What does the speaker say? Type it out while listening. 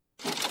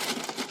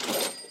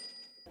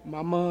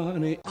My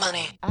money.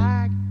 Money.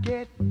 I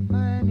get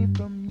money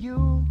from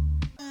you.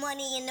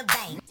 Money in the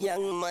bank.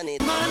 Young money.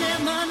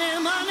 Money, money,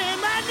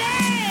 money,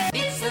 money!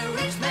 It's a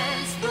rich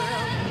man's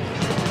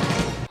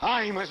world.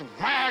 I'm as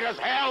mad as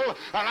hell,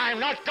 and I'm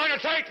not going to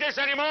take this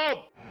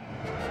anymore!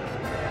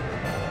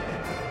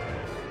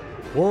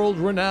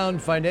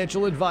 World-renowned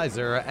financial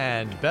advisor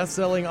and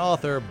best-selling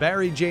author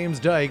Barry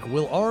James Dyke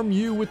will arm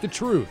you with the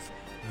truth.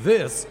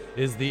 This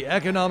is The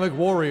Economic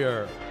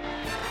Warrior.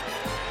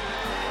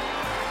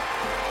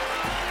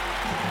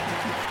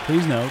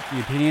 Please note,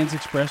 the opinions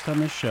expressed on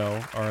this show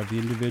are of the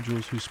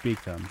individuals who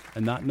speak them,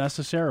 and not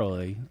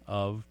necessarily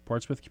of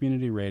Portsmouth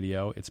Community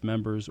Radio, its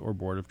members, or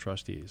Board of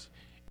Trustees.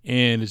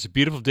 And it's a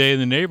beautiful day in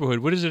the neighborhood.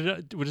 What is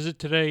it? What is it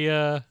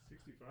today?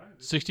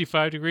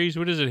 65 degrees?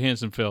 What is it,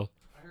 Handsome Phil?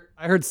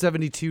 I heard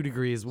 72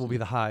 degrees will be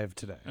the high of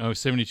today. Oh,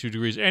 72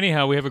 degrees.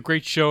 Anyhow, we have a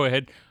great show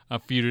ahead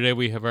for you today.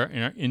 We have our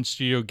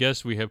in-studio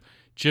guest. We have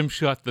Jim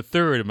Scott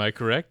III. Am I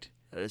correct?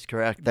 That is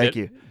correct. Thank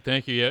you.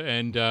 Thank you. Yeah,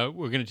 and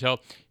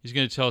he's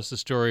going to tell us the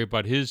story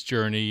about his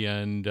journey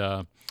and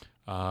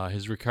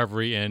his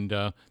recovery and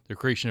the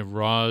creation of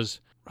Roz.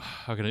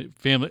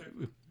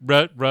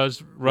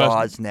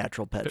 Roz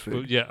Natural Pet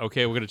Food. Yeah,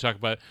 okay. We're going to talk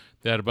about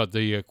that about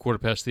the quarter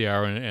past the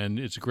hour, and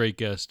it's a great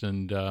guest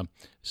and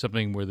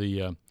something where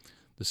the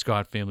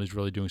Scott family is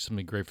really doing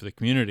something great for the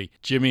community.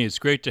 Jimmy, it's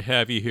great to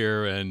have you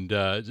here, and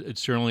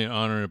it's certainly an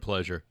honor and a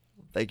pleasure.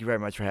 Thank you very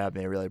much for having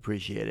me. I really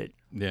appreciate it.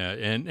 Yeah,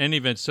 and any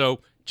event.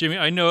 So, Jimmy,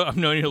 I've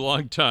known you a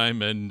long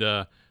time, and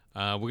we're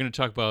going to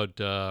talk about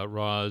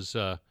Roz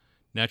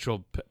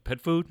Natural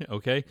Pet Food,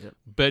 okay? Yep.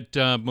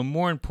 But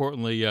more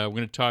importantly, we're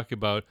going to talk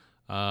about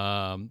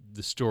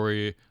the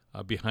story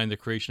behind the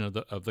creation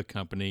of the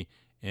company.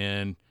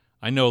 And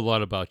I know a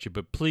lot about you,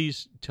 but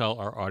please tell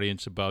our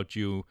audience about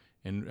you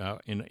and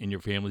in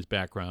your family's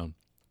background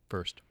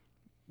first.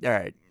 All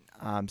right.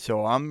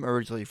 So I'm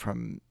originally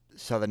from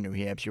southern New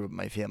Hampshire, but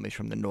my family's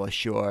from the North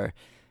Shore.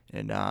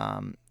 And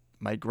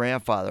my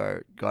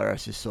grandfather, God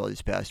rest his soul,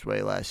 he's passed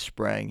away last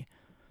spring,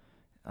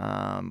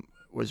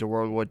 was a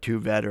World War II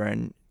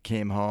veteran,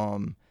 came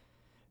home,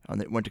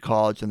 went to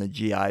college on the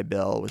GI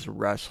Bill, was a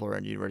wrestler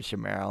at the University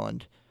of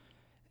Maryland,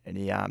 and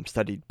he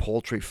studied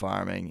poultry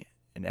farming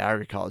and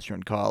agriculture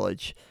in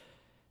college.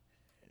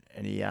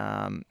 And he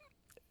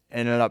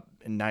ended up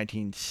in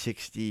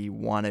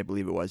 1961, I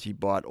believe it was, he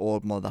bought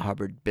Old Mother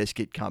Hubbard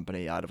Biscuit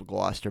Company out of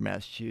Gloucester,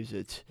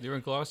 Massachusetts. They were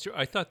in Gloucester?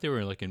 I thought they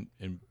were like in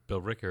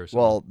Billerica or something.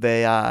 Well,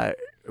 they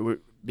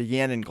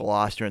began in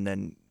Gloucester, and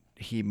then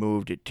he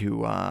moved it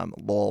to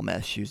Lowell,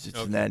 Massachusetts,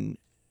 okay. And then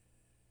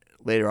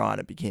later on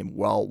it became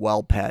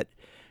Well Pet,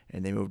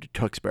 and they moved to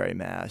Tewksbury,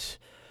 Mass.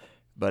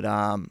 But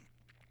and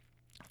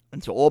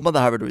so Old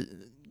Mother Hubbard was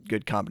a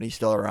good company,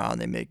 still around.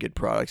 They make good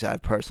products.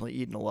 I've personally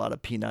eaten a lot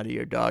of peanutty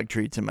or dog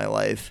treats in my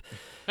life.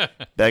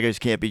 Beggars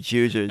can't be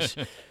choosers,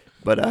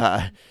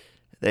 but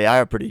they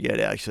are pretty good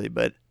actually.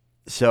 But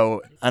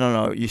so I don't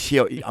know. You see,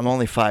 I'm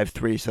only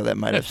 5'3", so that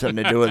might have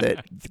something to do with it.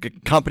 The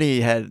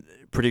company had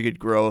pretty good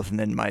growth, and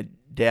then my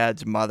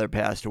dad's mother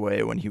passed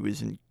away when he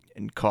was in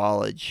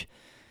college,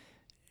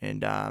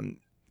 and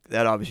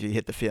that obviously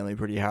hit the family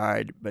pretty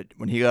hard. But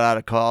when he got out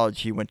of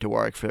college, he went to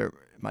work for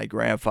my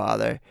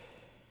grandfather,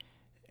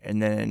 and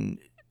then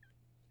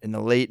in the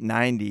late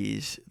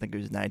 90s, I think it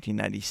was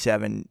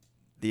 1997,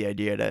 the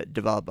idea to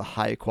develop a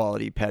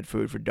high-quality pet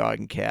food for dog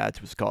and cats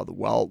was called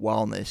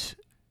Wellness.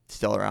 It's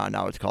still around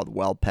now. It's called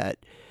Well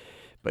Pet.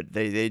 But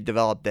they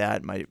developed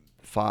that, my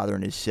father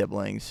and his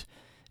siblings,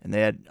 and they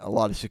had a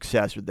lot of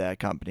success with that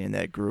company, and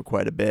that grew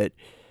quite a bit.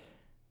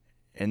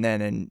 And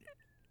then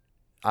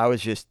I was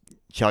just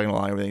chugging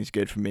along. Everything's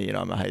good for me. You know,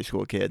 I'm a high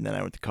school kid, and then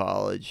I went to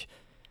college.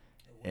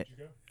 Where'd you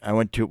go? I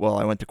went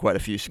to quite a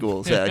few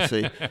schools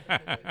actually.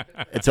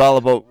 It's all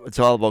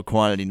about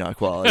quantity, not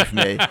quality for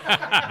me.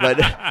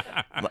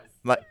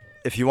 But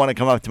if you want to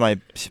come up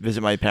to visit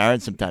my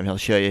parents sometime, he'll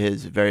show you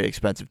his very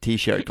expensive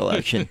T-shirt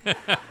collection.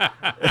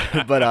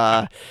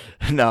 But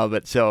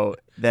so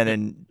then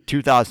in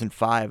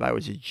 2005, I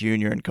was a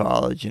junior in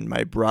college, and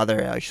my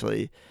brother's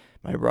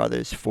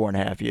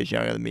 4.5 years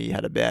younger than me,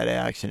 had a bad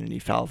accident, and he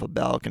fell off a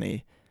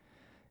balcony,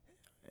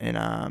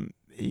 and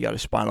he got a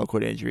spinal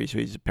cord injury, so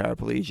he's a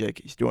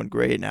paraplegic. He's doing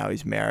great now.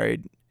 He's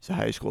married. He's a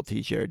high school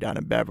teacher down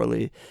in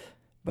Beverly.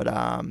 But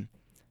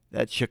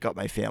that shook up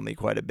my family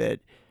quite a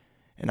bit.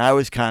 And I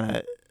was kind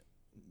of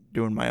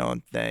doing my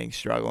own thing,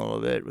 struggling a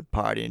little bit with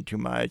partying too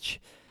much.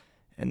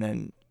 And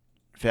then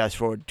fast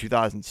forward to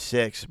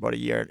 2006, about a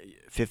year,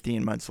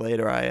 15 months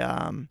later,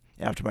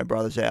 after my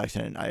brother's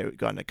accident, I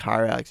got in a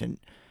car accident,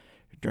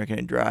 drinking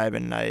and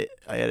driving, and I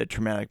had a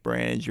traumatic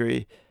brain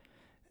injury.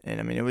 And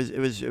I mean, it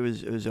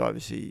was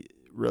obviously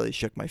really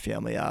shook my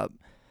family up,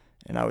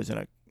 and I was in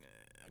a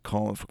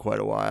coma for quite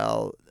a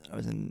while. I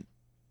was in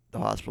the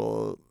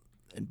hospital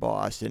in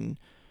Boston,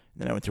 and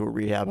then I went to a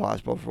rehab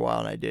hospital for a while,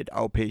 and I did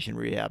outpatient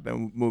rehab,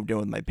 and moved in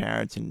with my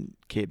parents in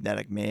Cape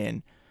Neddick,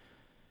 Maine.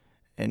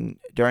 And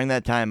during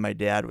that time, my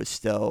dad was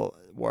still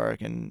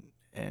working,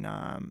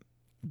 and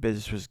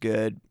business was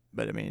good,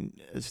 but I mean,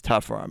 it's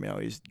tough for him. You know,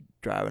 he's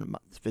driving him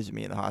to visit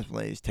me in the hospital.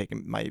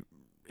 And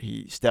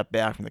he stepped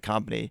back from the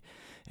company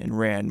and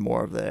ran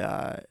more of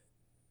the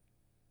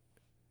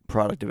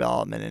product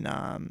development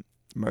and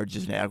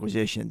mergers and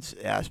acquisitions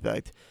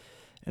aspect.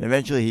 And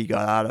eventually he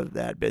got out of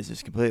that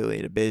business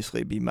completely to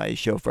basically be my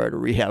chauffeur to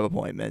rehab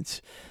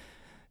appointments.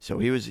 So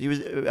I was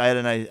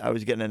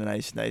getting a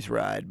nice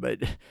ride, but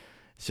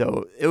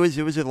so it was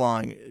a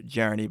long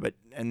journey.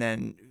 And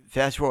then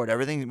fast forward,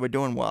 we're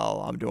doing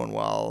well. I'm doing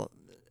well,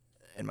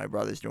 and my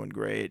brother's doing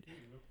great.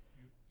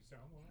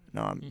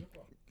 No,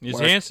 he's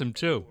handsome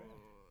too.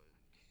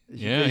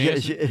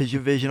 Is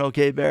your vision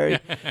okay, Barry?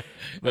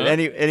 But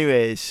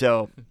anyways,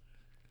 so,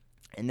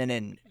 and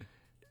then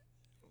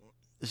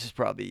this is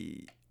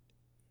probably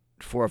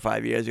 4 or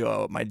 5 years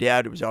ago, my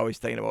dad was always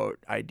thinking about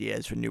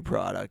ideas for new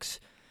products,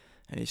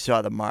 and he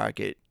saw the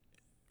market,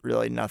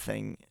 really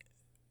nothing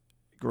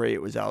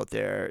great was out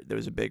there. There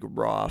was a big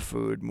raw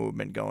food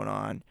movement going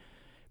on,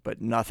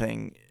 but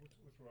nothing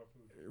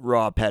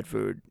raw pet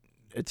food.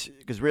 It's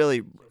because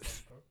really,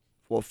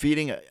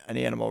 feeding an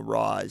animal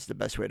raw is the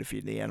best way to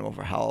feed the animal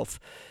for health,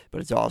 but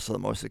it's also the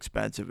most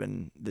expensive,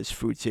 and there's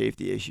food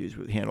safety issues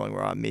with handling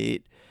raw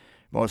meat,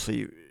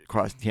 mostly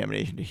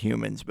cross-contamination to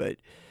humans, but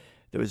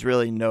there was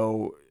really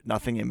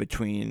nothing in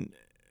between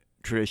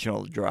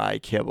traditional dry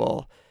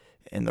kibble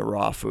and the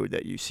raw food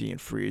that you see in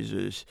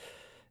freezers.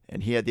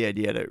 And he had the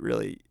idea to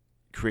really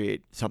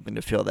create something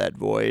to fill that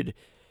void.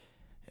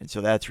 And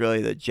so that's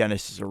really the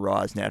genesis of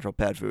Raw's Natural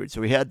Pet Food.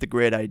 So he had the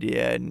great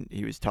idea, and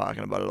he was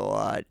talking about it a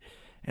lot.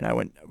 And I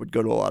would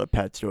go to a lot of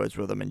pet stores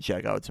with him and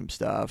check out some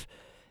stuff.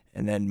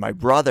 And then my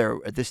brother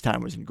at this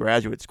time was in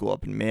graduate school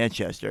up in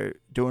Manchester,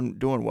 doing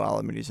well.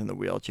 I mean, he's in the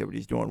wheelchair, but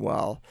he's doing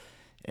well.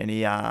 And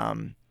he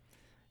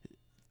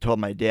told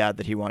my dad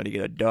that he wanted to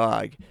get a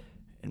dog.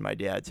 And my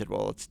dad said,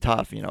 well, it's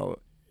tough,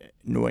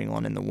 New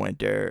England in the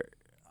winter.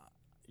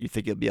 You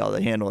think you'll be able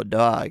to handle a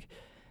dog?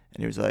 And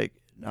he was like,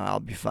 no, I'll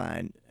be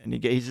fine. And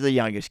he's the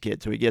youngest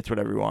kid, so he gets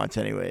whatever he wants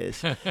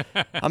anyways.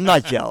 I'm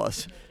not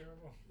jealous.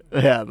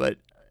 Yeah,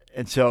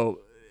 and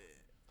so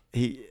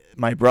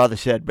my brother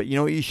said, but you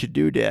know what you should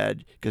do,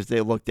 Dad? Because they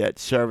looked at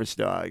service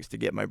dogs to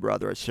get my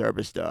brother a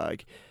service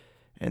dog,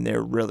 and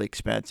they're really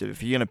expensive.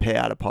 If you're going to pay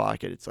out of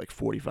pocket, it's like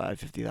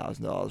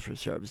 $45,000-$50,000 for a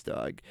service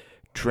dog.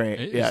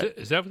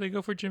 Is that what they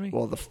go for, Jimmy?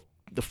 Well,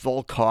 the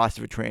full cost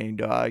of a training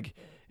dog,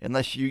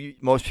 unless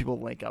most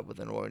people link up with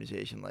an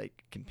organization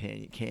like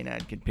Canine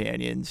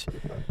Companions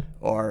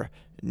or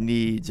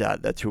Needs.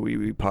 That's who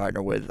we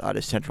partner with out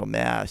of Central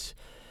Mass,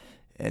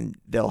 and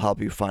they'll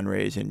help you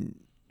fundraise and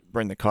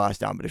bring the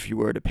cost down. But if you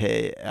were to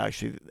pay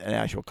an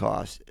actual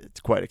cost, it's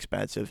quite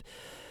expensive.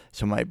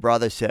 So my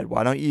brother said,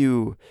 why don't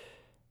you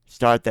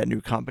start that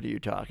new company you're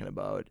talking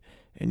about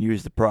and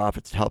use the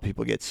profits to help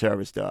people get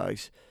service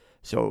dogs?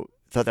 So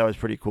I thought that was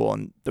pretty cool.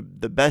 And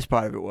the best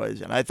part of it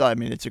was, and I thought,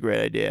 it's a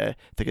great idea. I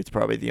think it's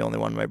probably the only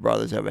one my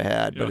brother's ever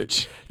had, but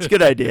it's a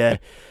good idea.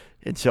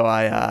 And so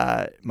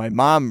my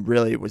mom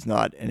really was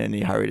not in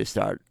any hurry to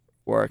start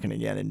working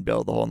again and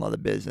build a whole nother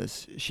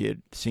business. She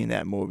had seen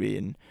that movie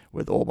and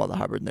with Old Mother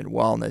Hubbard and then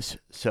Wellness.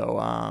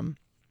 So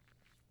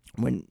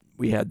when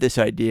we had this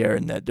idea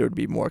and that there would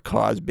be more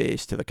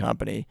cause-based to the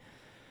company,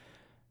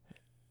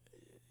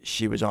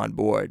 she was on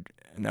board.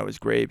 And that was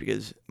great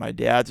because my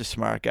dad's a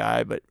smart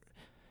guy, but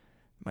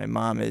my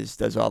mom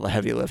does all the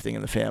heavy lifting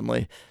in the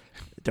family.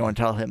 Don't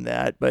tell him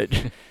that. But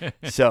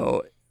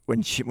so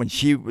when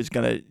she was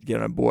going to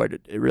get on board,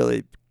 it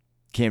really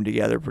came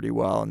together pretty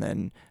well. And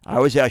then I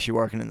was actually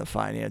working in the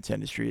finance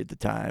industry at the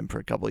time for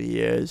a couple of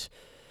years.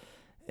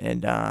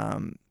 And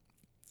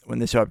when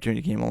this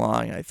opportunity came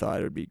along, I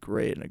thought it would be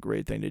great and a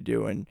great thing to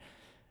do. And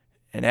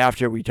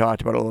after we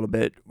talked about it a little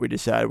bit, we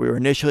decided we were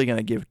initially going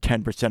to give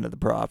 10% of the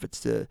profits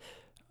to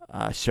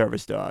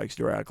service dogs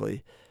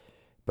directly.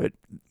 But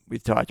we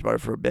talked about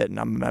it for a bit, and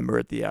I'm a member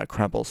at the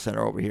Krempel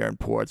Center over here in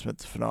Portsmouth.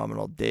 It's a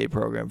phenomenal day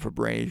program for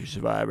brain injury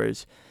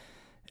survivors.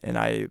 And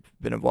I've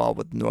been involved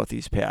with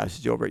Northeast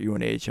Passage over at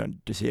UNH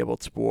on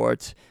disabled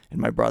sports,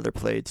 and my brother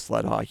played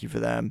sled hockey for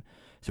them.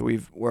 So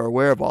we're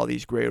aware of all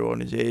these great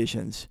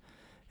organizations,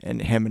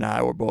 and him and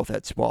I were both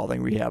at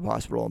Spaulding Rehab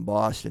Hospital in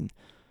Boston.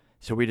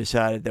 So we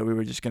decided that we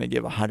were just going to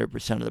give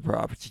 100% of the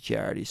profits to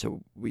charity.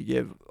 So we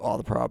give all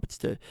the profits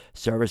to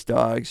service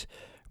dogs,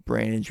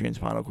 brain injury and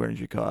spinal cord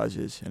injury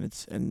causes, and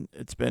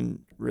it's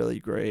been really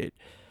great.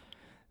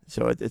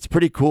 So it's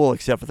pretty cool,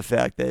 except for the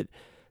fact that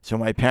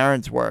my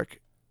parents work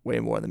way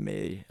more than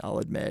me. I'll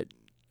admit,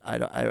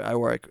 I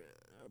work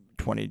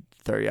 20,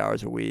 30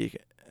 hours a week,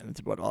 and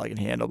it's about all I can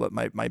handle. But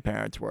my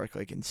parents work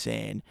like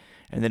insane,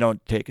 and they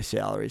don't take a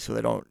salary, so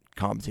they don't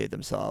compensate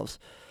themselves,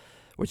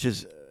 which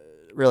is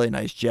a really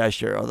nice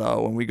gesture.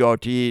 Although when we go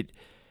out to eat,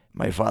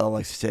 my father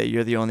likes to say,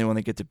 "You're the only one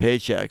that gets a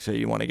paycheck, so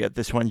you want to get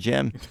this one,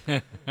 Jim?"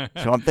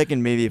 So I'm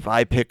thinking maybe if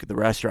I pick the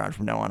restaurant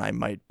from now on, I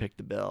might pick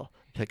the bill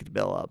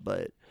up.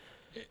 But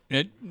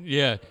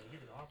yeah.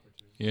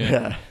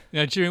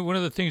 Now, Jimmy, one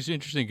of the things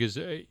interesting is,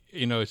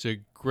 it's a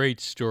great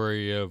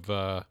story of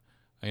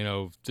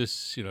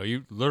this,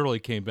 you literally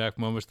came back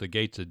from almost the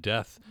gates of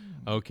death.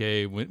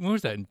 Okay, when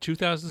was that, in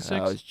 2006?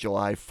 It was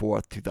July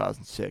 4th,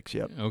 2006,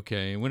 yep.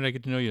 Okay, and when did I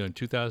get to know you, in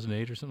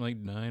 2008 or something like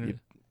 9?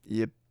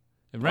 You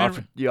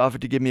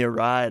offered to give me a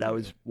ride.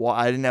 I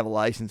didn't have a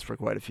license for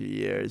quite a few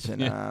years,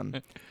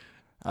 and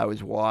I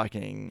was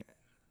walking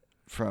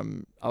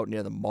from out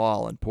near the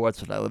mall in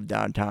Portsmouth. I lived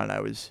downtown.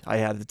 I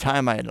had at the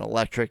time I had an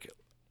electric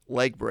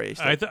leg brace.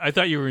 I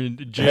thought you were in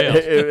jail.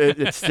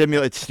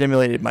 it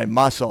stimulated my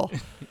muscle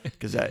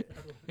because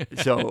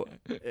I'll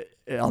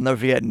never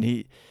forget.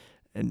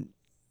 And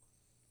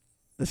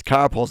this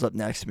car pulls up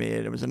next to me,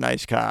 and it was a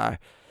nice car.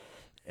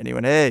 And he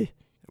went, "Hey,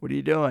 what are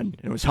you doing?"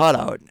 And it was hot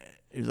out.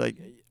 He was like,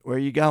 "Where are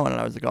you going?" And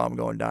I was like, "Oh, I'm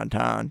going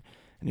downtown."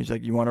 And he's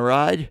like, "You want to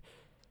ride?" And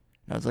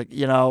I was like,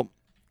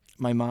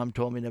 my mom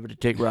told me never to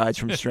take rides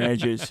from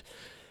strangers,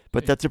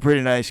 but that's a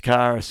pretty nice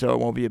car, so it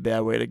won't be a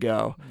bad way to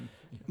go.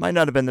 Might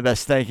not have been the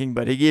best thinking,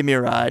 but he gave me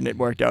a ride, and it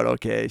worked out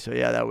okay. So,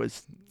 yeah, that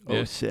was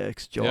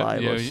 06, July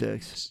of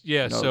 06.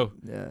 Yeah,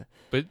 Yeah.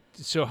 But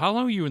so how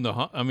long were you in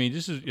the I mean,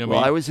 this is...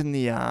 I was in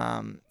the...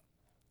 I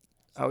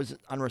was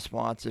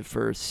unresponsive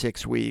for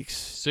 6 weeks.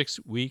 6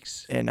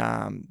 weeks? In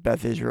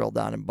Beth Israel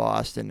down in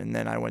Boston, and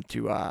then I went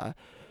to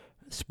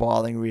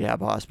Spaulding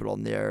Rehab Hospital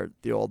near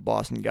the old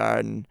Boston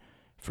Garden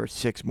for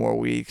 6 more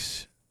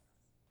weeks.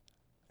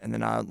 And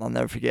then I'll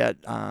never forget...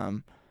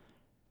 as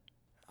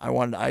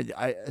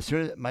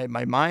soon as my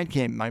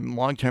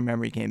long-term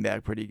memory came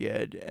back pretty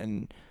good,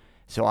 and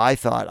so I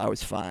thought I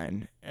was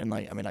fine. And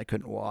I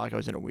couldn't walk. I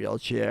was in a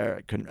wheelchair.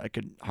 I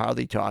could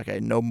hardly talk. I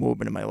had no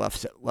movement in my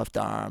left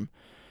arm,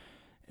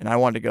 and I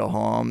wanted to go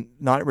home,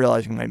 not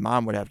realizing my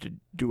mom would have to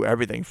do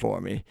everything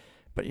for me.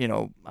 But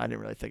I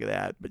didn't really think of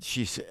that. But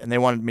and they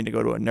wanted me to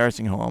go to a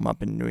nursing home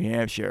up in New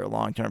Hampshire, a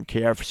long-term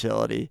care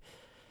facility.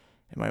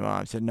 And my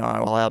mom said, "No,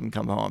 I'll have them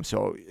come home."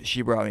 So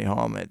she brought me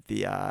home at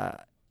the.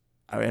 I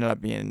ended up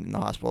being in the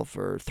hospital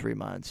for 3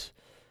 months.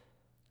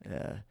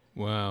 Yeah.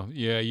 Wow.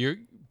 Yeah, your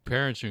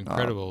parents are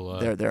incredible.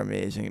 They're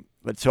amazing.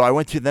 But so I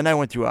went to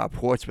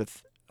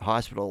Portsmouth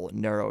Hospital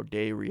Neuro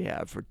Day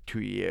Rehab for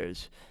 2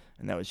 years,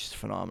 and that was just a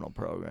phenomenal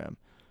program.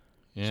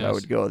 Yes. So I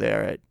would go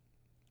there at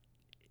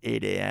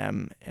 8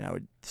 a.m. and I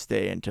would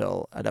stay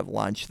until I'd have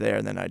lunch there,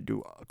 and then I'd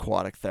do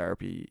aquatic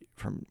therapy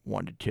from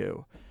 1 to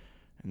 2,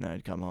 and then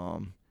I'd come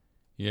home.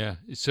 Yeah.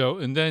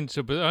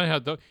 But I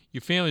had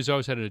your family's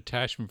always had an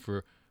attachment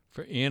for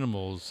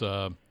animals.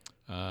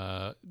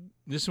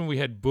 This one we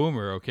had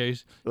Boomer. Okay.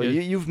 Well,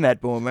 you've met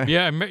Boomer.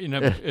 Yeah, I met.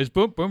 Is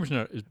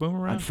Boomer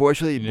around?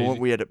 Unfortunately,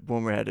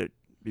 Boomer had to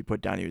be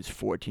put down. He was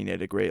 14. He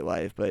had a great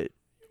life, but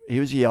he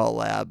was a yellow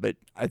lab. But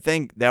I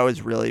think that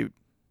was really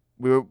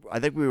my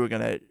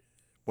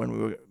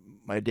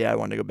dad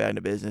wanted to go back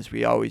into business.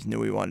 We always knew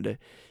we wanted to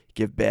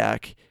give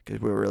back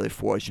because we were really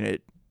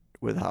fortunate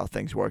with how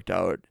things worked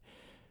out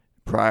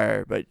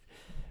prior. But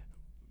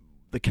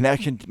the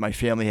connection my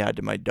family had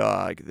to my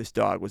dog, this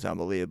dog was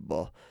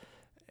unbelievable.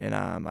 And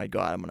I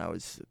got him when I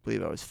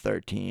believe I was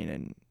 13,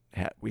 and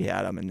we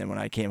had him. And then when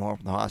I came home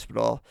from the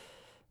hospital,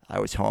 I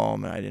was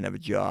home and I didn't have a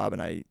job,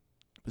 and I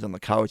was on the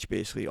couch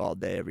basically all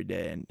day, every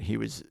day. And he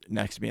was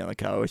next to me on the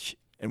couch,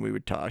 and we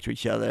would talk to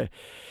each other.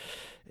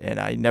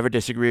 And I never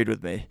disagreed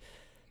with me,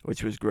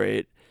 which was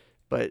great.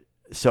 But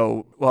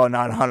so, well, no.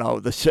 Our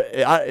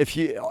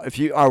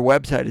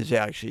website is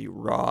actually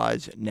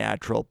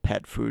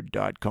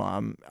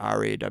rawsnaturalpetfood.com,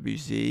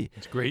 RAWZ.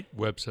 It's a great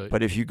website.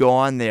 But if you go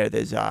on there,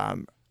 there's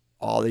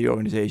all the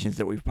organizations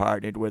that we've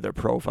partnered with are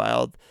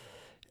profiled,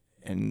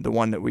 and the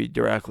one that we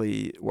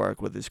directly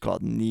work with is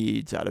called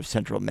Needs out of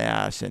Central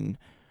Mass, and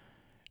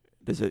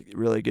there's a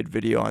really good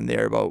video on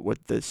there about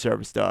what the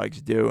service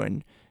dogs do,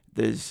 and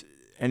there's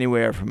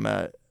anywhere from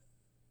a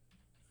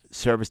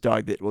service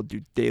dog that will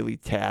do daily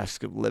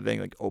tasks of living,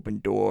 like open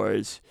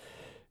doors,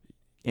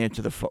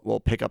 answer the phone,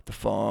 will pick up the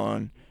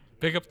phone.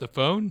 Pick up the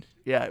phone?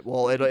 Yeah,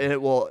 well, it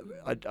will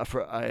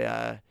for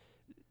a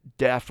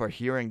deaf or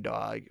hearing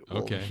dog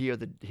will hear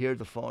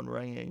the phone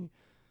ringing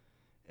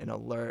and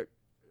alert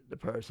the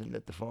person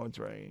that the phone's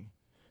ringing.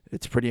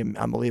 It's pretty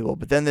unbelievable.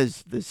 But then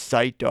there's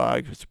sight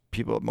dogs, which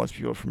most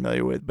people are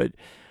familiar with. But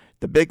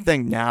the big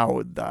thing now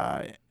with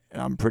and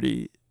I'm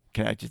pretty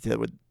connected to it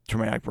with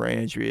traumatic brain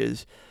injury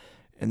is,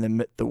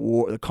 and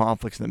the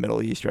conflicts in the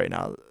Middle East right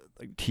now,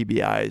 like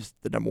TBI is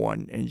the number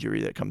one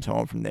injury that comes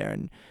home from there,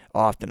 and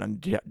often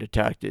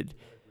undetected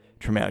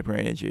traumatic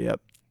brain injury. Yep,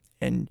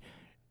 and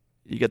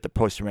you get the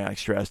post-traumatic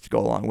stress to go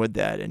along with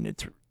that, and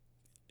it's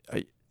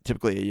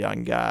typically a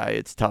young guy.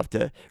 It's tough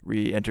to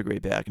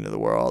reintegrate back into the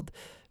world,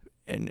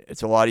 and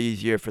it's a lot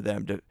easier for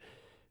them to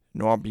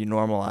be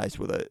normalized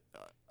with a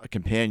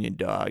companion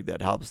dog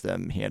that helps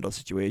them handle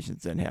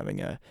situations than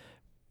having a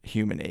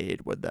human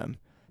aid with them.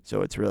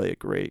 So it's really a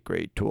great,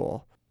 great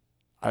tool.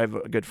 I have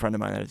a good friend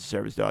of mine that has a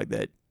service dog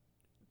that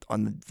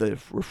on the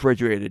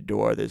refrigerated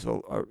door, there's a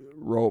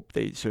rope.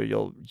 So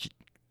you'll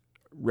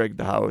rig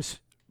the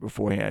house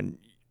beforehand,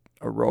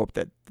 a rope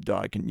that the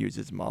dog can use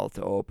its mouth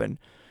to open.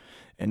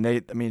 And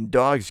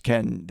dogs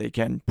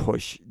can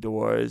push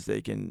doors.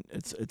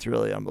 It's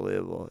really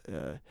unbelievable.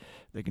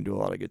 They can do a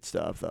lot of good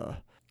stuff though.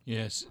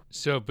 Yes.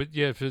 So, but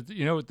yeah,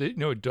 you know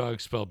what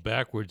dog spelled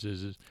backwards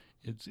is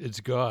it's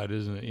God,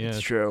 isn't it? Yeah.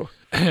 It's true.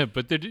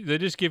 But they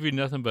just give you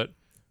nothing but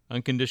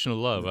unconditional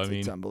love.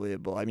 It's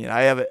unbelievable. I mean,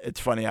 it's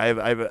funny. I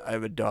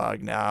have a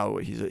dog now.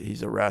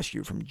 He's a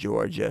rescue from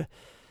Georgia,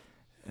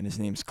 and his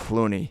name's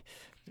Clooney.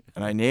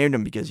 And I named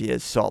him because he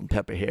has salt and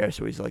pepper hair,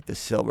 so he's like the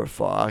silver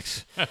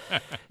fox.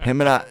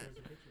 Him and I.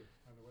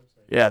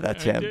 Yeah,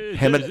 that's him.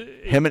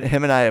 Him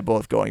and I are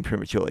both going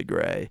prematurely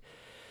gray.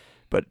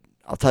 But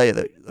I'll tell you,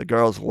 the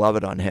girls love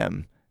it on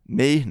him.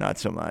 Me, not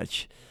so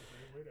much.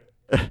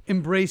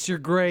 Embrace your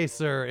gray,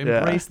 sir.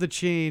 Embrace the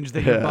change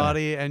that your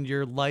body and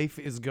your life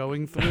is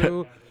going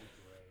through.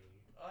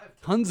 I have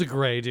tons of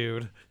gray,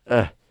 dude.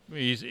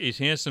 He's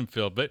handsome,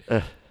 Phil.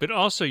 But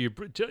also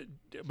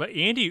but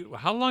Andy,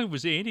 how long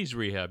was Andy's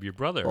rehab? Your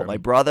brother? Well, my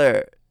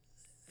brother,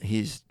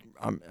 he's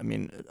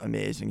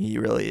amazing. He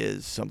really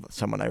is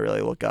someone I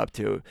really look up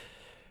to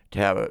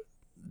have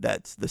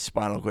that's the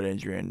spinal cord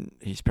injury, and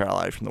he's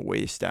paralyzed from the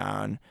waist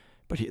down.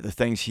 But the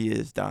things he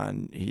has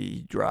done,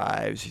 he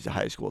drives. He's a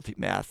high school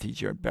math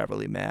teacher in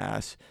Beverly,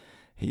 Mass.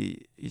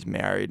 He's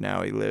married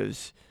now. He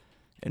lives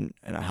in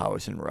a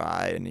house in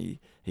Rye, and he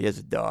has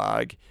a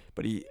dog.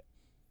 But he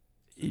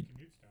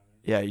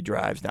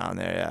drives down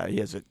there. Yeah, he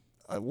has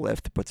a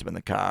lift that puts him in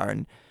the car,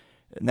 and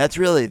that's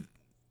really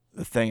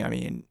the thing. I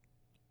mean,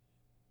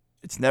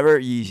 it's never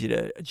easy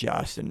to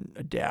adjust and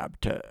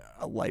adapt to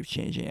a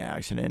life-changing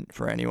accident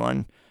for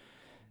anyone.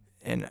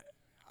 And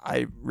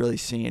I really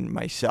seen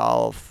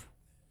myself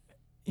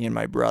and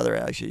my brother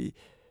actually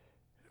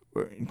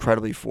were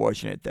incredibly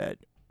fortunate that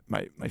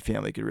my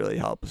family could really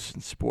help us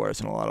and support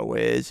us in a lot of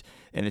ways.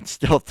 And it's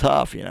still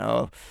tough,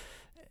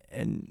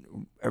 and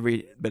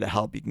every bit of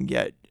help you can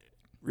get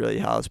really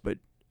helps. But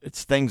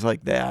it's things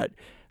like that.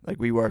 Like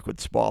we work with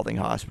Spalding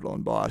Hospital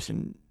in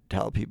Boston to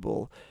help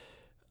people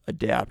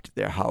adapt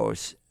their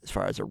house as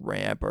far as a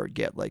ramp or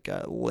get like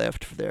a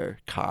lift for their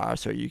car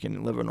so you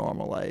can live a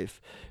normal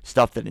life.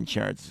 Stuff that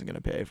insurance isn't going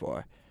to pay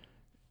for.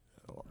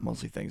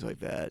 Mostly things like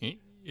that.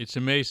 It's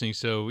amazing.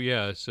 So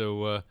as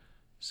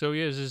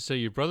I say,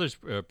 your brother's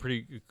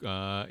pretty.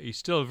 He's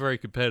still a very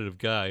competitive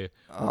guy.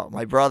 Oh,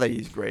 my brother,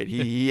 he's great.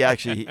 He's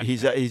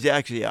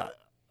actually a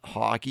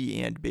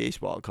hockey and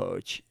baseball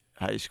coach,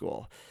 high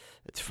school.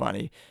 It's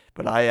funny,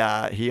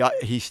 but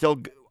he's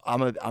still. I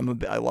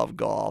love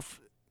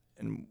golf,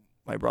 and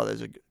my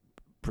brother's a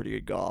pretty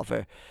good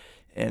golfer,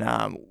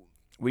 and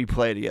we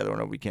play together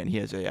whenever we can. He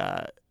has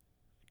a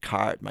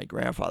cart my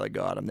grandfather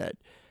got him that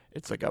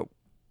it's like a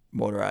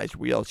motorized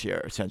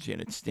wheelchair essentially,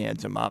 and it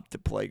stands him up to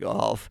play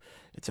golf.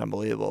 It's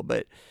unbelievable.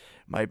 But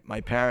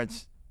my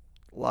parents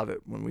love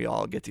it when we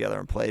all get together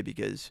and play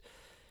because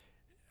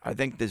I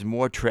think there's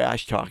more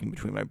trash talking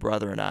between my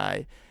brother and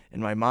I,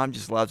 and my mom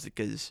just loves it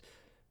because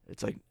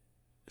it's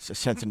a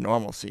sense of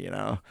normalcy,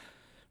 Of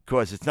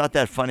course, it's not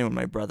that funny when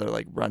my brother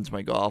like runs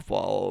my golf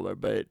ball over,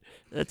 but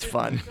it's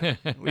fun.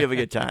 We have a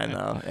good time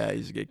though. Yeah,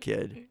 he's a good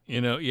kid.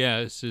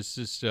 It's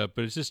just, but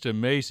it's just an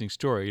amazing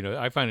story.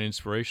 I find it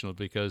inspirational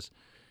because,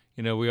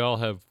 we all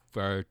have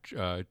our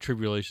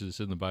tribulations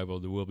in the Bible.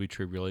 There will be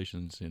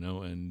tribulations,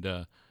 and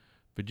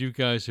but you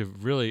guys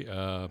have really,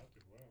 and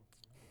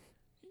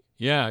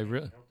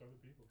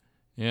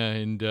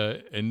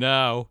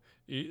now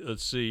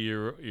let's see,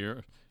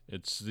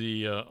 it's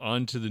the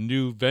on to the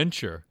new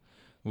venture,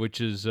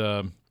 which is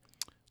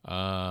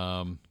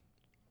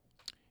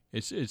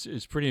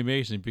it's pretty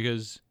amazing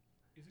because.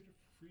 Is it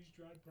a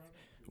freeze-dried product?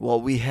 Well,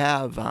 we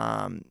have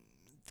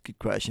good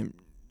question.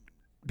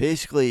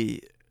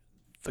 Basically,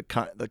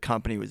 the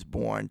company was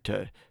born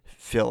to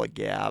fill a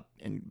gap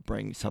and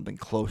bring something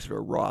closer to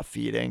raw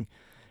feeding,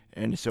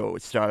 and so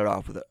it started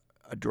off with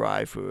a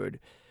dry food,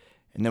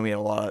 and then we had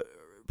a lot of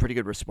pretty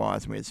good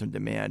response, and we had some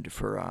demand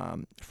for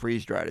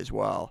freeze-dried as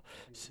well.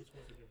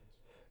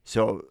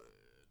 So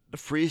the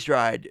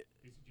freeze-dried. Do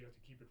you have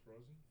to keep it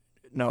frozen?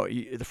 No,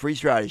 the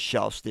freeze-dried is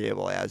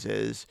shelf-stable as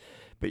is,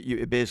 but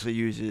it basically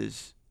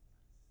uses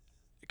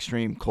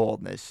extreme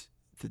coldness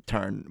to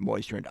turn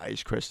moisture into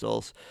ice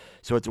crystals.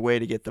 So it's a way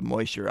to get the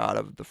moisture out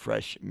of the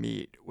fresh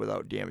meat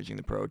without damaging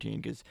the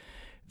protein, because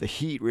the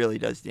heat really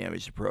does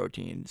damage the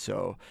protein.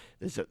 So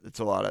it's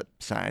a lot of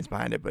science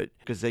behind it, but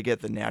because they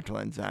get the natural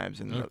enzymes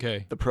and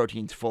the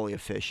protein's fully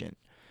efficient.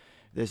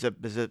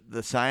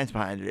 The science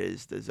behind it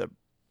is there's a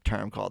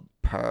term called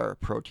PER,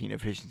 protein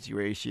efficiency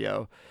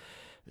ratio.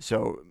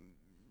 So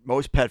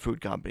most pet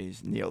food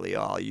companies, nearly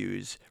all,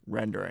 use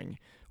rendering,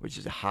 which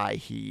is a high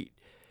heat,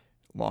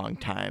 long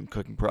time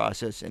cooking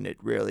process, and it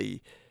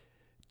really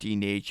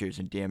denatures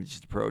and damages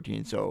the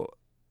protein. So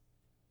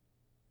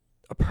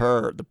the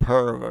PER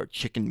of a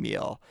chicken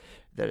meal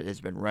that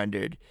has been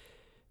rendered,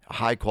 a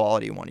high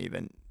quality one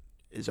even,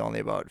 is only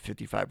about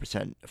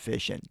 55%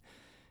 efficient.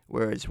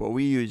 Whereas what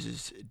we use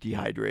is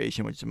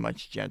dehydration, which is a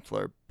much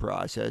gentler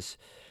process,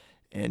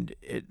 and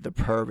the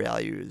PER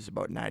value is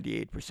about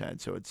 98%,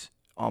 so it's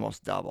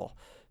almost double.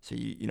 So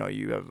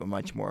you have a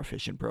much more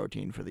efficient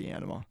protein for the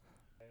animal.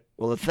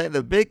 Well,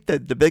 the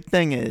big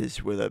thing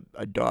is with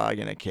a dog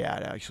and a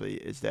cat actually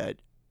is that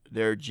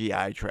their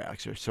GI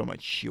tracts are so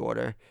much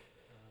shorter,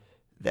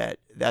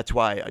 that's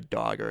why a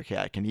dog or a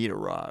cat can eat a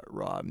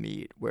raw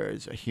meat,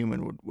 whereas a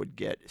human would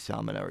get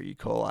salmonella or E.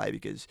 coli,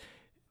 because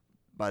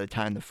by the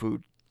time the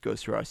food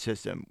goes through our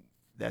system,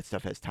 that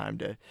stuff has time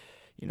to,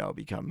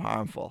 become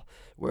harmful.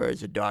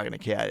 Whereas a dog and a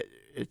cat,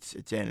 it's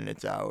in and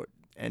it's out.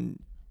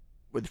 And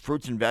with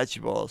fruits and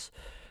vegetables,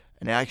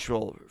 an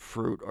actual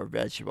fruit or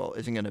vegetable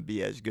isn't going to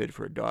be as good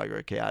for a dog or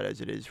a cat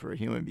as it is for a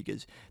human,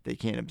 because they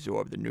can't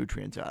absorb the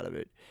nutrients out of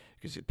it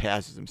because it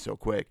passes them so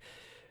quick.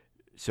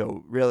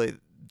 So really,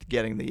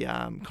 getting the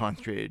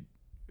concentrated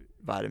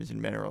vitamins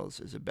and minerals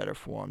is a better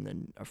form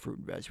than a fruit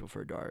and vegetable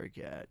for a dog or a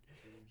cat.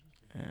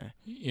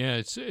 Yeah,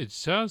 it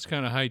sounds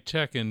kind of high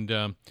tech, and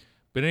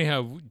but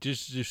anyhow,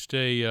 just to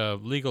stay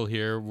legal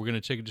here, we're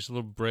going to take just a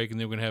little break, and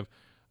then we're going to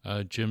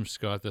have Jim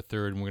Scott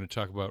III, and we're going to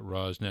talk about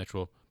Raw's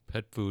Natural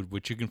Pet Food,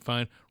 which you can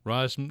find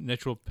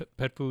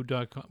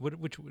rawsnaturalpetfood.com.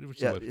 Which the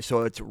website?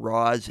 So it's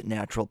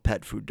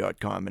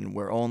rawsnaturalpetfood.com, and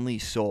we're only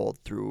sold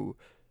through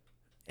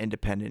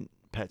independent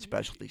pet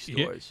specialty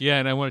stores. Yeah,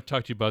 and I want to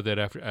talk to you about that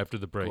after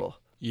the break. Cool.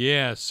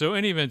 Yeah. So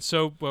any event,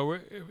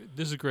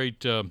 this is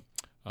great. So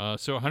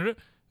 100%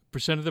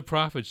 of the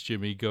profits,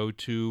 Jimmy, go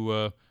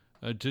to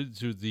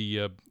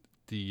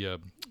the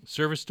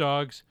service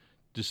dogs,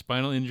 to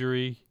spinal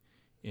injury,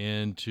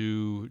 and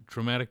to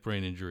traumatic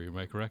brain injury. Am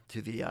I correct?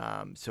 To the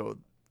so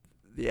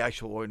the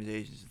actual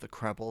organization is the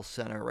Krempel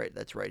Center, right?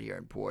 That's right here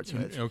in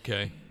Portsmouth.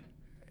 Okay.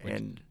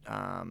 And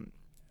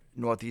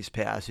Northeast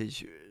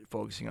Passage,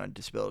 focusing on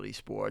disability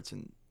sports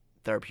and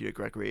therapeutic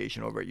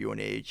recreation over at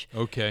UNH.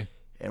 Okay.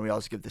 And we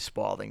also give to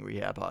Spalding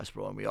Rehab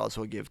Hospital, and we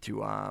also give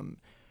to a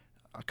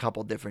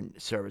couple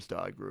different service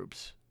dog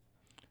groups.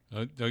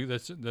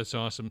 That's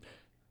awesome.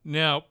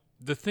 Now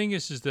the thing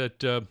is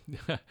that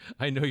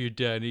I know your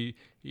dad.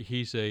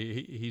 He's a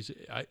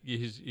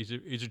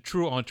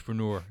true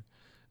entrepreneur,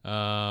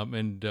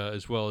 and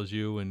as well as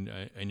you and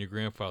your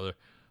grandfather.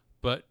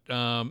 But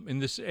in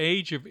this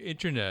age of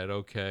internet,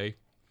 okay,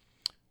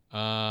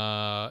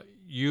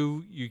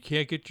 you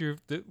can't get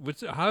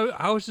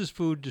how is this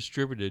food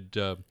distributed?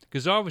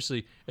 Because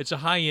obviously it's a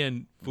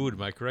high-end food.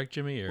 Am I correct,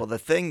 Jimmy? Well, the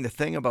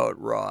thing about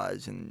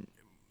Raw's, and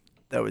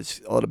that was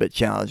a little bit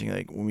challenging.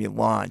 Like when we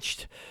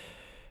launched,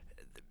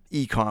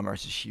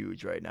 e-commerce is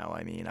huge right now.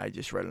 I mean, I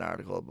just read an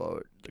article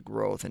about the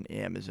growth in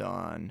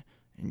Amazon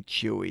and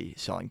Chewy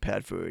selling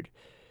pet food.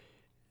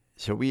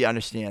 So we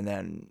understand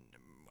that, and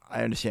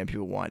I understand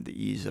people want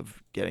the ease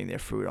of getting their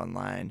food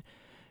online.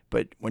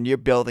 But when you're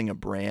building a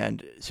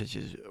brand such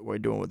as we're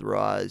doing with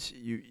Raw's,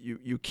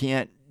 you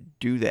can't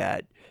do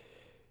that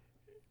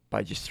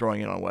by just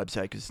throwing it on a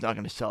website, because it's not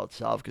going to sell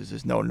itself, because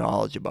there's no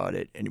knowledge about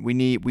it. And we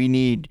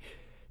need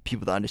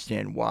people to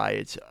understand why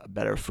it's a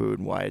better food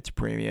and why it's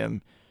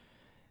premium.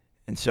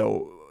 And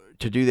so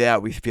to do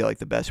that, we feel like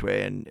the best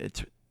way, and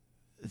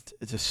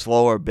it's a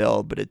slower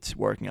build, but it's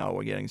working out.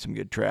 We're getting some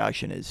good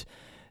traction. Is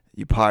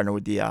you partner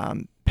with the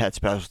pet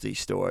specialty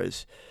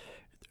stores.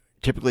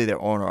 Typically,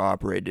 they're owner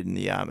operated, and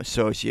the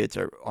associates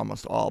are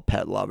almost all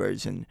pet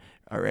lovers and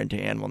are into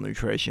animal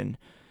nutrition.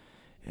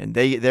 And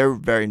they're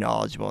very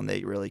knowledgeable, and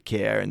they really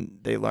care, and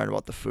they learn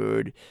about the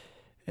food,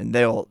 and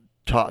they'll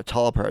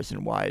tell a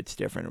person why it's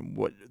different and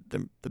what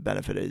the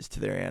benefit is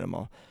to their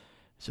animal.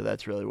 So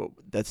that's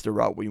the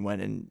route we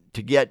went in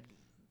to get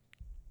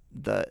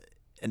the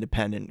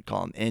independent,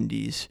 call them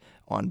indies,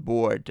 on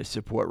board to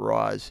support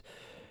Raw's.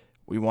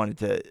 We wanted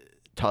to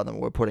tell them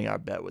we're putting our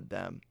bet with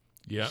them.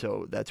 Yeah.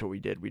 So that's what we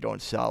did. We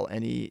don't sell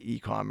any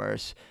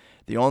e-commerce.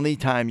 The only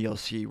time you'll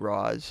see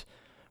Raw's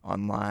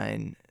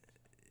online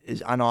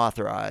is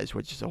unauthorized,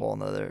 which is a whole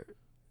nother,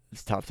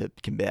 it's tough to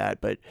combat,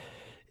 but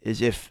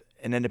is if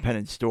an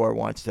independent store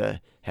wants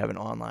to have an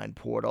online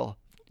portal,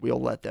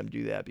 we'll let them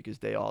do that, because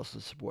they also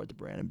support the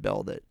brand and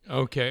build it.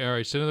 Okay, all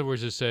right. So in other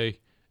words, to say,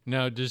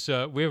 now does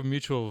we have a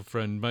mutual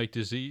friend, Mike?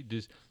 Does he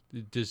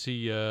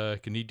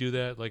can he do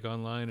that, like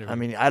online? Or? I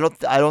mean, I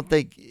don't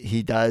think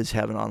he does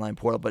have an online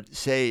portal, but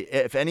say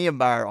if any of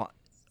our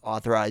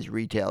authorized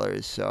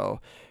retailers,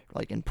 so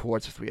like in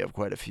Portsmouth we have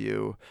quite a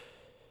few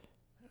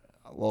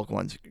local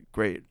ones,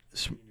 great.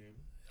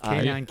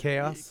 Canine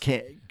Chaos?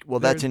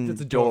 That's in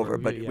Dover,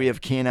 but yeah. we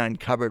have Canine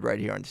Cupboard right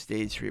here on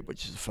State Street,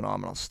 which is a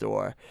phenomenal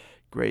store.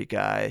 Great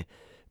guy,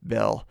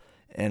 Bill.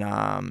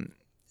 And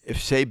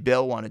if, say,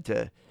 Bill wanted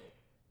to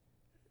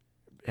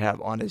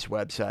have on his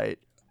website,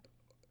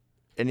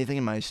 anything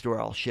in my store,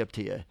 I'll ship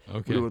to you.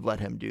 Okay. We would let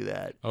him do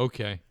that.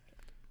 Okay.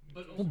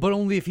 But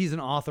only if he's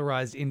an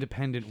authorized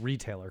independent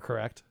retailer,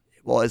 correct?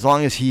 Well, as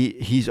long as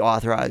he's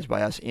authorized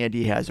by us and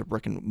he has a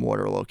brick and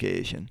mortar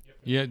location.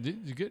 Yeah.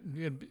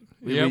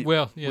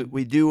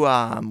 We do.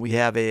 We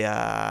have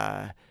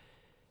a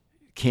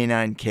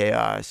Canine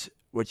Chaos,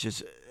 which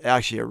is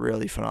actually a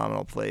really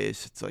phenomenal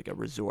place. It's like a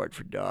resort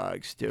for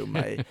dogs too.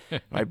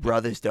 My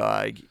brother's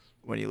dog,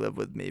 when he lived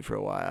with me for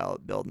a while,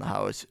 building a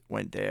house,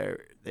 went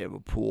there. They have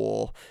a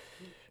pool.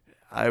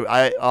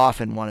 I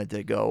often wanted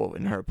to go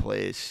in her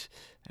place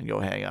and go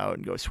hang out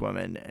and go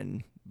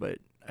swimming, but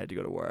I had to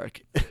go to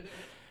work.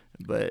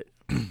 But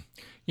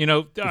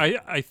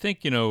I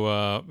think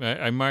I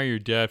admire your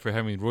dad for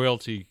having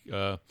royalty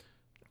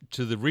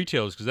to the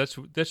retailers? Because that's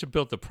what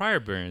built the prior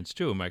brands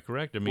too. Am I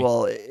correct? I mean,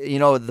 Well, you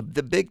know,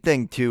 the big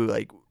thing too,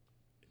 like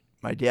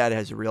my dad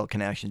has a real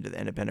connection to the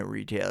independent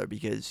retailer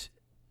because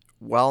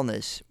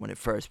Wellness, when it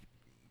first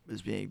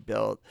was being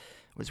built,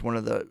 was one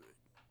of the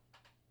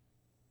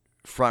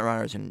front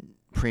runners in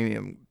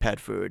premium pet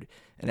food,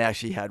 and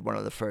actually had one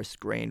of the first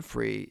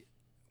grain-free,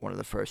 one of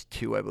the first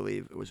two, I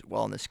believe. It was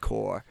Wellness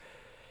Core,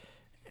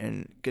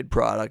 and good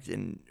product.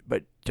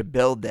 But to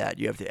build that,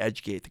 you have to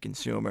educate the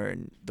consumer,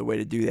 and the way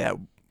to do that,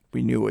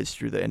 we knew, was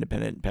through the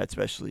independent pet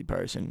specialty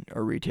person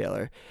or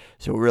retailer.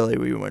 So really,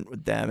 we went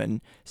with them,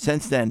 and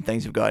since then,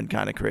 things have gotten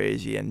kind of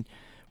crazy. And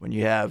when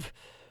you have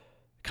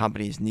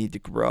companies need to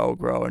grow,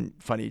 and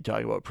funny you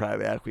talk about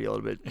private equity a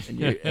little bit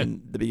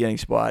in the beginning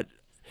spot.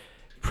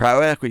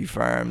 Private equity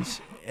firms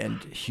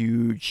and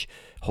huge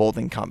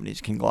holding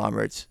companies,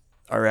 conglomerates,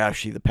 are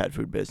actually the pet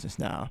food business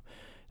now.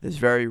 It's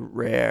very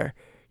rare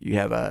you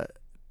have a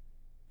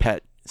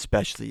pet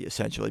specialty,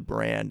 essentially,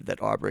 brand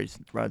that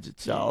runs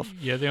itself.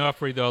 Yeah, they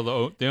operate they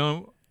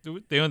own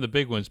the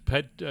big ones.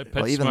 Pet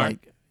Well, even Smart.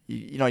 like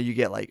you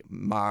get like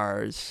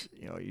Mars.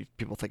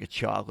 People think of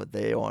chocolate.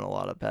 They own a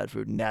lot of pet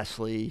food.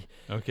 Nestle.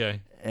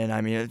 Okay. And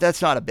I mean,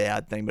 that's not a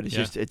bad thing, but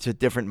it's a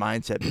different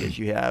mindset because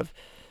you have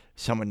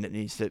someone that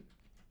needs to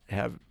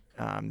have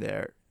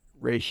their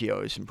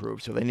ratios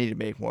improved, so they need to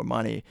make more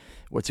money.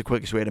 What's the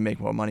quickest way to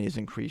make more money is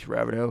increase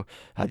revenue.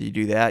 How do you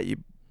do that? You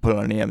put it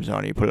on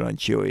Amazon, you put it on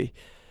Chewy.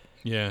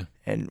 Yeah.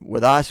 And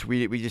with us,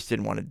 we just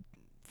didn't want to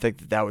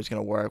think that was going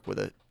to work with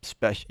a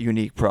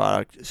unique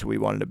product, so we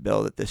wanted to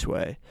build it this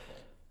way.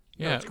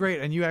 Yeah, that's great.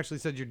 And you actually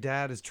said your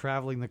dad is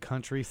traveling the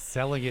country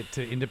selling it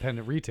to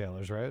independent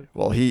retailers, right?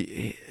 Well,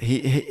 he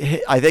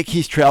I think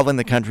he's traveling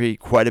the country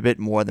quite a bit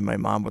more than my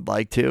mom would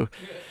like to.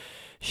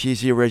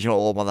 She's the original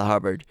Old Mother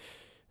Hubbard.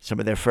 Some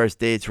of their first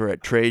dates were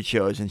at trade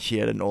shows, and she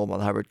had an Old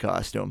Mother Hubbard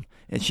costume,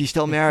 and she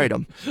still married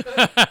him.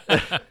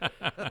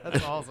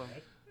 That's awesome.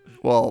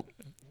 Well,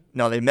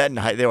 no, they met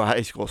they were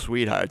high school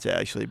sweethearts,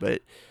 actually,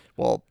 but,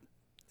 well,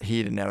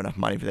 he didn't have enough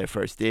money for their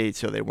first date,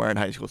 so they weren't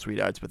high school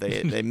sweethearts, but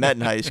they met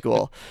in high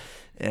school,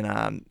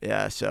 and,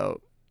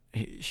 so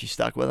she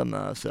stuck with him,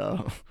 though,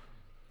 so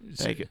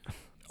thank you.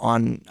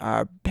 On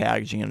our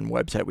packaging and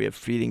website, we have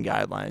feeding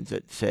guidelines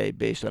that say,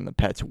 based on the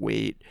pet's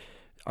weight,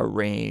 a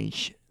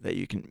range that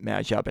you can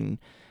match up, and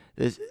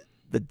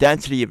the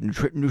density of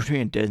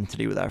nutrient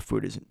density with our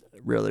food is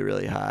really,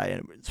 really high,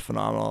 and it's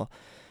phenomenal.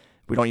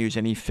 We don't use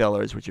any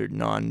fillers, which are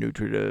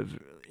non-nutritive,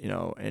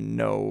 and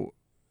no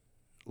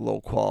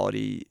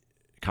low-quality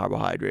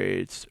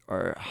carbohydrates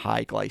or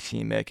high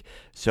glycemic.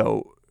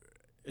 So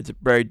it's a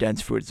very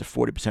dense food. It's a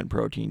 40%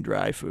 protein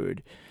dry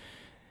food,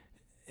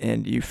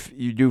 and you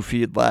do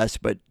feed less.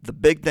 But the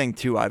big thing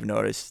too, I've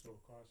noticed.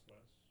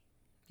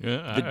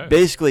 Yeah,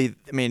 basically,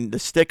 I mean, the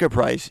sticker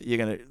price, you're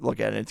going to look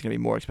at it, it's going to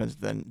be more expensive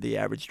than the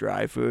average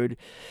dry food,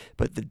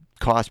 but the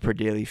cost per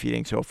daily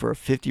feeding, so for a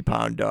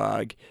 50-pound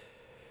dog,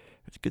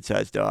 it's a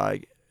good-sized dog,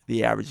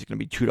 the average is going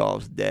to be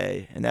 $2 a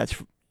day, and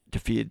that's to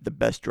feed the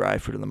best dry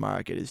food in the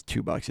market is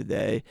 $2 a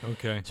day.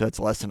 Okay. So it's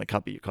less than a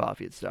cup of your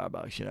coffee at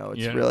Starbucks,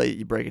 It's really,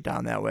 you break it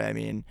down that way. I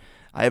mean,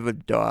 I have a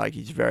dog,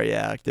 he's very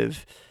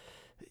active,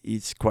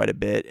 eats quite a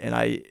bit, and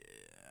a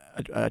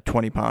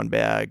 20-pound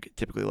bag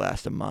typically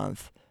lasts a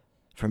month.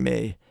 For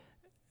me.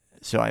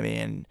 So, I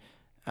mean,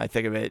 I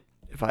think of it,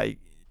 if I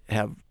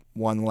have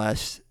one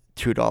less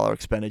 $2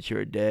 expenditure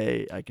a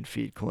day, I can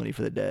feed Clooney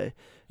for the day.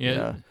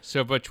 Yeah.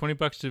 So about $20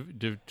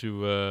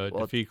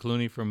 to feed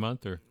Clooney for a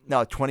month, or?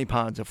 No, 20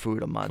 pounds of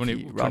food a month 20,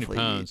 he roughly 20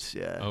 pounds. eats.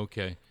 Yeah.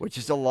 Okay. Which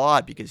is a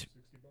lot because,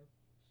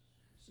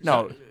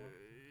 no,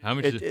 how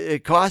much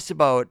it costs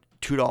about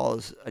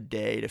 $2 a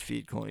day to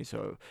feed Clooney,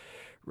 so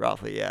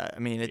roughly, yeah. I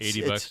mean, it's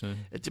 $80.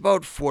 It's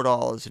about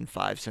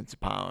 $4.05 a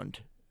pound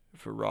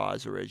for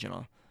Raw's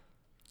original.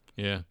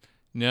 Yeah.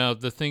 Now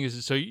the thing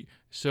is,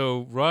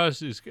 so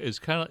Raw's is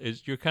kind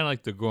of you're kind of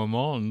like the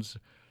gourmands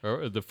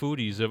or the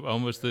foodies of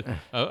almost the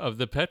of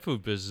the pet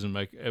food business,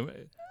 Mike.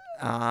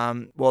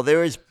 Well,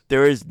 there is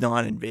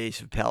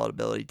non-invasive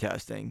palatability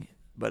testing,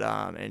 but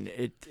and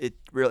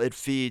it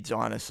feeds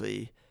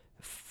honestly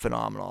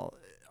phenomenal.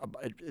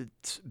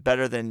 It's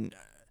better than,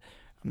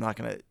 I'm not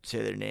gonna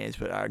say their names,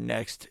 but our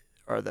next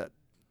are the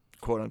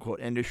quote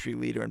unquote industry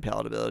leader in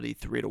palatability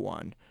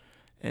 3-1.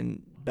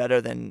 And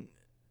better than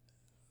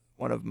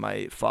one of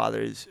my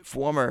father's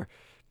former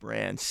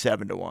brands,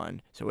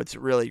 7-1. So it's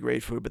really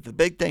great food. But the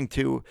big thing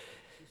too.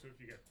 So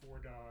if you get 4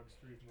 dogs,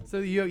 3 from so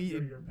your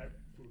pet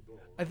food goal.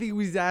 I think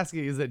what he's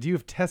asking is that, do you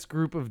have test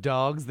group of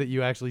dogs that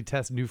you actually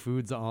test new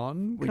foods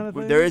on?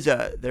 There is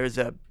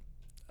a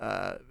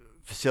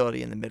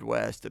facility in the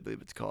Midwest. I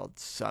believe it's called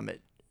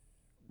Summit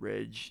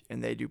Ridge,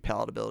 and they do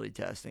palatability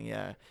testing.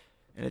 Yeah,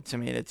 and it's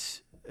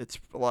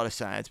a lot of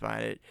science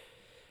behind it.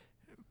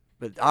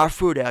 But our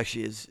food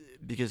actually is,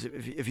 because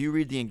if you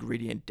read the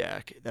ingredient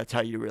deck, that's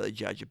how you really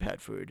judge a pet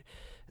food.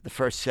 The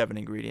first 7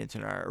 ingredients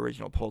in our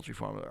original poultry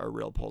formula are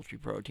real poultry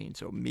protein,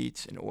 so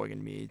meats and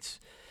organ meats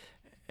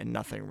and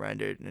nothing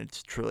rendered, and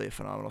it's truly a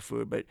phenomenal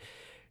food. But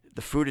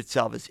the food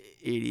itself is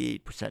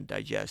 88%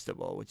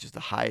 digestible, which is the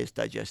highest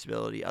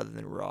digestibility other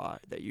than raw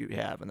that you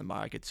have in the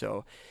market.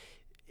 So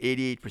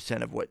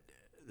 88% of what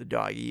the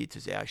dog eats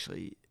is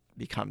actually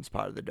becomes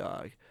part of the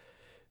dog,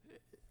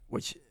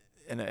 which,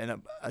 in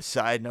a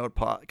side note,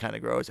 kind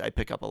of gross. I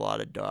pick up a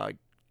lot of dog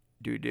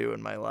doo-doo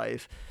in my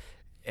life,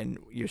 and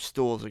your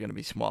stools are going to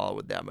be smaller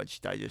with that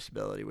much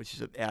digestibility, which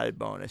is an added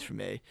bonus for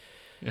me.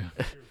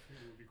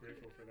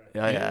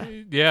 Yeah.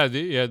 Yeah.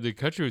 The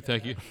country would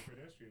thank you.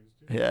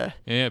 Yeah.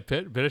 Yeah,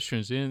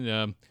 pedestrians in,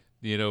 on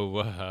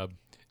the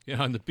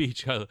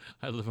beach.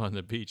 I live on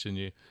the beach,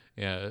 and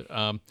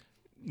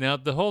now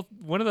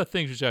one of the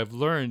things which I've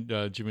learned,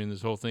 Jimmy, in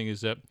this whole thing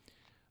is that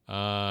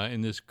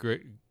in this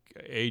great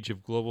age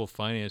of global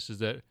finance is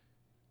that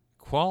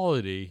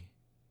quality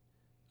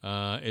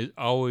is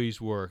always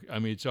work. I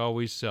mean, it's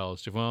always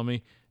sells. Do you follow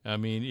me? I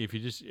mean, if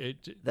you just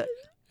that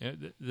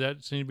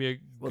seems to be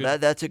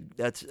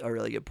that's a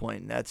really good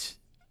point. And that's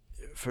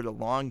for the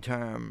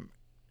long-term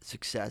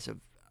success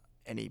of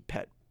any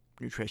pet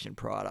nutrition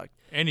product,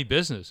 any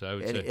business, I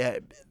would say. Yeah,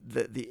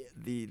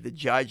 the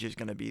judge is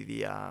going to be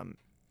the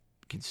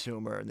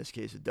consumer, in this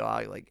case a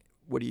dog. Like,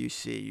 what do you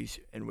see?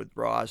 And with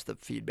Ross, the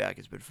feedback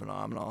has been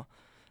phenomenal.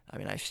 I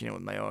mean, I've seen it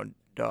with my own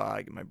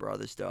dog, my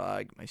brother's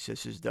dog, my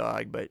sister's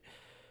dog, but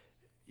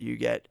you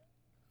get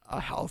a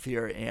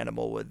healthier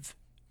animal with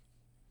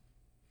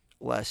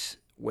less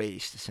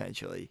waste,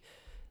 essentially.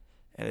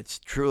 And it's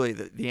truly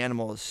the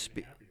animal is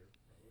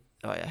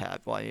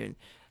well, I mean,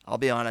 I'll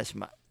be honest,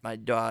 my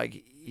dog,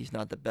 he's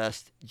not the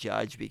best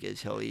judge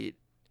because he'll eat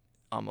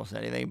almost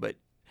anything, but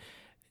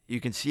you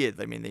can see it.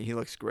 I mean, he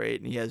looks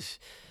great, and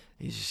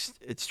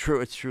it's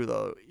true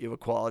though. You have a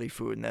quality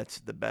food, and that's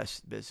the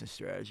best business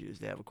strategy, is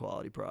to have a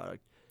quality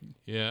product.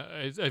 Yeah,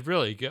 I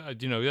really,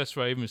 that's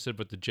what I even said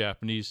about the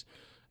Japanese.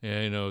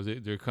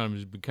 Their economy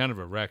has been kind of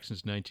a wreck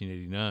since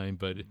 1989.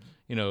 But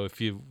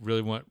if you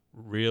really want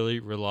really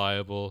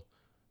reliable,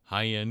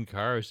 high-end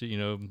cars,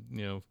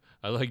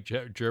 I like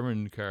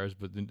German cars,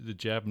 but the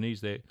Japanese,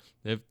 they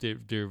built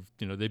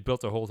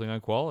their whole thing on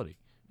quality,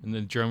 and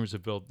then Germans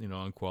have built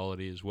on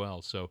quality as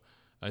well. So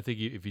I think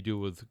if you do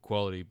it with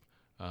quality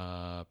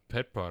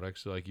pet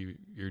products like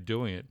you're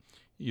doing it,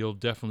 you'll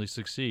definitely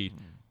succeed.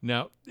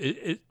 Now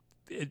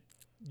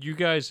you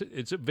guys,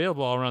 it's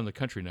available all around the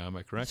country now. Am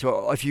I correct?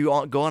 So if you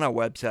go on our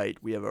website,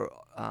 we have a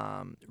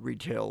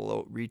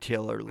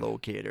retailer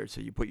locator.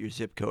 So you put your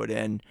zip code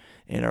in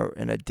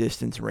a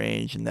distance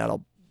range, and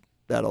that'll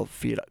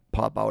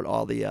pop out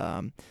all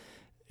the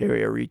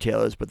area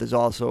retailers. But there's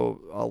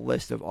also a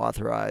list of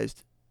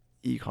authorized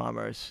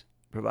e-commerce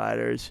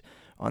providers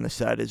on the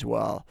site as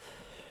well.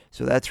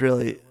 So that's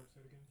really,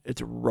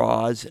 it's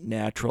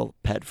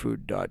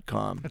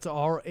rawsnaturalpetfood.com. That's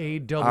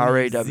RAWZ.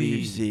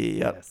 RAWZ.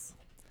 Yep. Yes.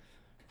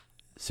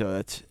 So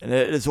it's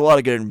a lot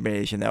of good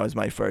information. That was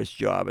my first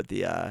job at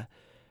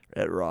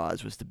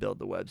Roz, was to build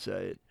the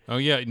website. Oh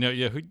yeah, no,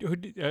 yeah. Who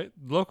did,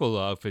 local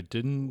outfit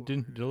didn't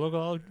the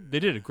local?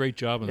 They did a great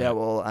job on that. Yeah,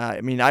 well,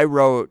 I mean, I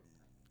wrote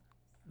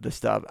the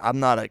stuff.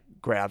 I'm not a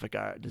graphic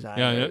art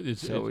designer. Yeah,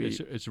 it's a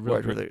real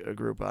worked with a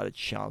group out of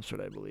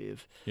Chelmsford, I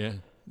believe. Yeah,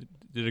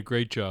 did a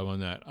great job on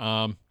that.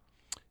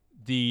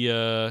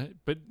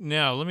 But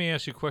now let me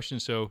ask you a question.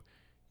 So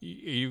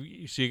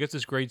you got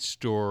this great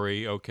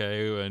story,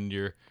 okay, and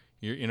you're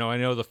I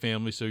know the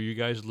family, so you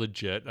guys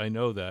legit. I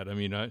know that. I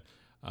mean,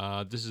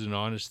 this is an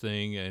honest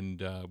thing,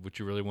 and what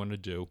you really want to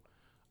do,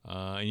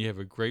 and you have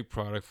a great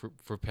product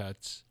for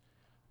pets.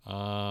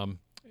 Have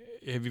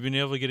you been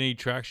able to get any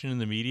traction in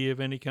the media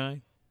of any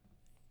kind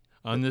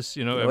on this?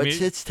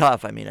 It's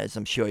tough. I mean, as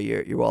I'm sure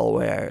you're well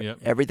aware, yep.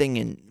 Everything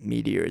in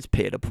media is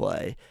pay to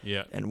play.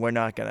 Yeah. And we're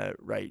not gonna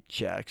write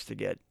checks to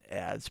get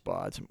ad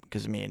spots,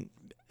 because I mean,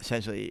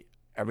 essentially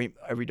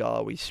every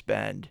dollar we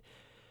spend,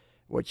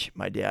 which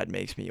my dad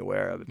makes me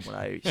aware of, when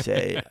I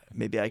say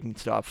maybe I can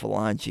stop for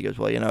lunch, he goes,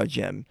 well,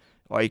 Jim,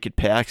 or you could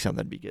pack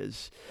something,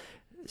 because.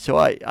 So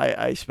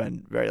I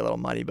spend very little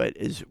money, but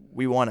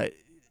we want to,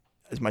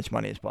 as much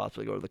money as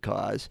possible, go to the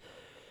cause.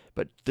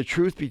 But the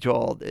truth be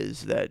told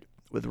is that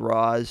with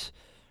Roz,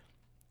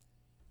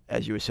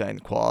 as you were saying,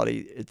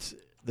 quality, it's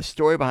the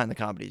story behind the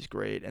company is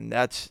great, and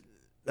that's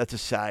a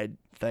side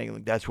thing.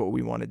 Like, that's what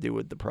we want to do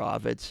with the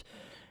profits,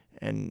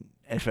 and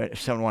if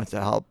someone wants to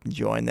help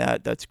join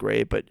that, that's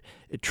great. But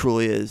it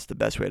truly is the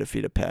best way to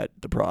feed a pet.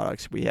 The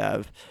products we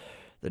have,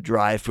 the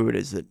dry food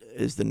is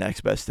the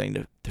next best thing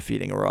to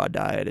feeding a raw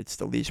diet. It's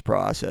the least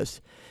processed,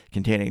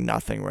 containing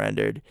nothing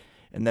rendered.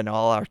 And then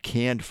all our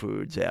canned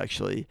foods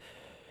actually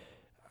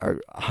are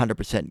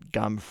 100%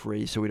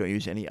 gum-free, so we don't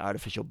use any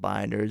artificial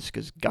binders,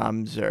 because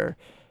gums they're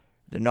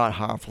not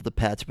harmful to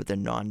pets, but they're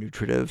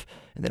non-nutritive,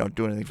 and they don't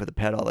do anything for the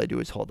pet. All they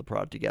do is hold the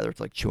product together. It's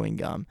like chewing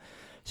gum.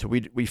 So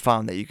we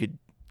found that you could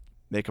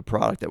make a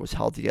product that was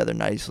held together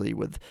nicely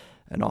with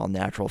an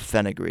all-natural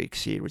fenugreek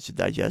seed, which is a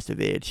digestive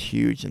aid. It's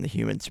huge in the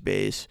human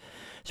space.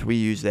 So we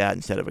use that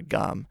instead of a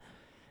gum.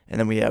 And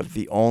then we have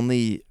the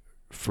only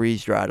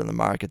freeze-dried on the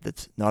market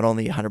that's not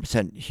only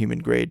 100%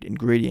 human-grade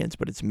ingredients,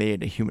 but it's made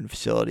in a human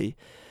facility,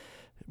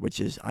 which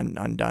is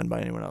undone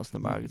by anyone else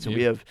in the market. So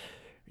we have,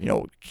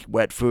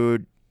 wet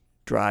food,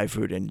 dry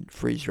food, and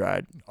freeze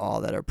dried,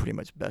 all that are pretty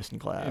much best in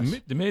class.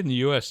 And they're made in the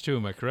U.S. too.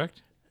 Am I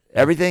correct?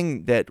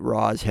 Everything that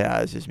Roz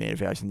has is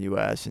manufactured in the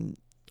U.S., and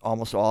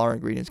almost all our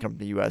ingredients come from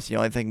the U.S. The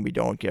only thing we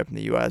don't get from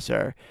the U.S.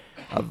 are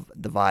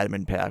the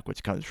vitamin pack,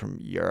 which comes from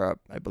Europe.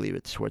 I believe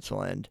it's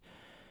Switzerland.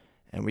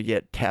 And we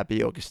get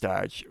tapioca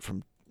starch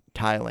from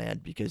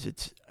Thailand because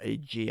it's a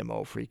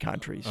GMO-free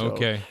country. So,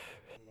 okay.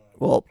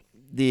 Well,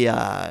 the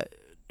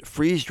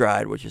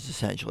freeze-dried, which is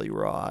essentially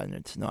raw and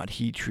it's not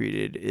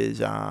heat-treated,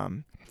 is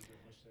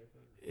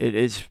it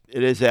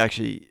is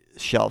actually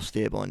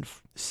shelf-stable and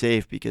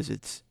safe because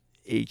it's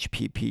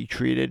HPP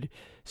treated,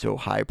 so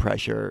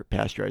high-pressure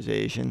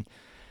pasteurization,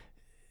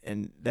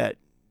 and that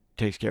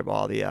takes care of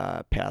all the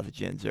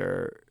pathogens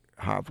or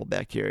harmful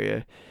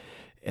bacteria.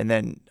 And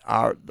then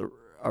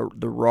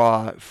the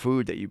raw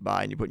food that you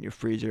buy and you put in your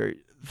freezer,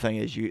 the thing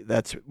is,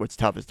 that's what's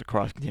tough is the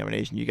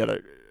cross-contamination. You got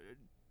to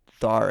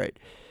thaw it,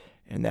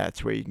 and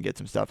that's where you can get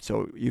some stuff.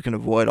 So you can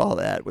avoid all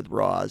that with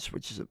raws,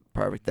 which is a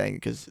perfect thing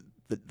because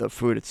the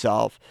food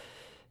itself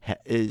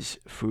is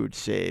food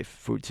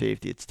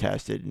safety. It's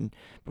tested and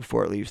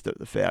before it leaves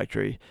the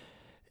factory,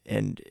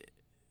 and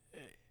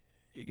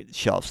you get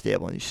shelf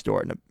stable, and you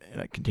store it in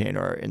a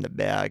container or in the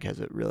bag. Has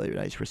a really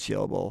nice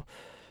resealable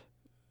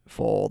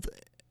fold,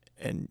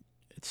 and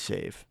it's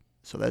safe.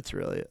 So that's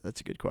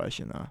a good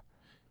question, though.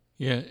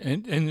 Yeah,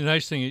 and the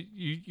nice thing,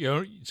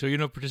 so you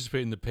don't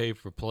participate in the pay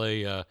for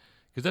play,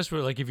 because that's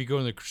where, like, if you go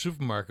in the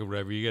supermarket or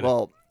whatever, you get.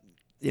 Well,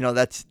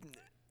 it's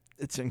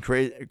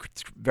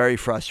very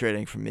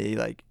frustrating for me.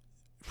 Like,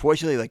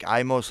 fortunately, like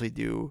I mostly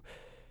do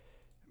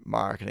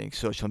marketing,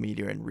 social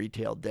media, and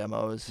retail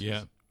demos.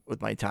 Yeah.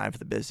 With my time for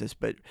the business,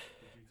 but Did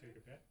you take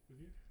a pet with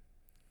you?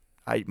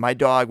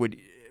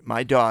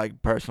 my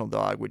personal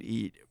dog would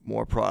eat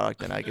more product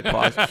than I could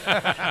possibly.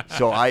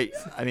 So I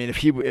mean, if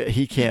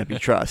he can't be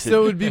trusted.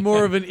 So it would be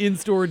more of an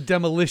in-store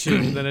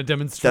demolition than a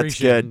demonstration. That's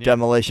good. Yeah.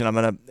 Demolition. I'm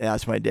gonna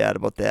ask my dad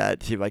about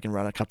that. See if I can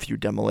run a few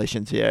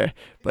demolitions here.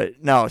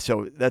 But no,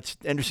 so that's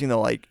interesting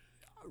though. Like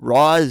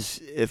raws,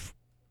 if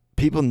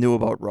people knew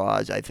about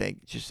raws, I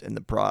think just in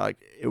the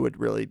product,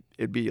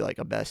 it'd be like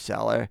a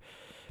bestseller.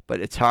 But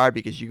it's hard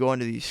because you go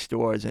into these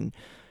stores and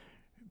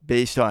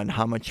based on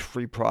how much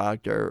free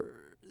product or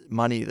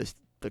money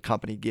the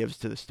company gives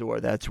to the store,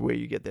 that's where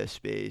you get their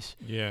space.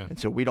 Yeah. And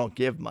so we don't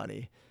give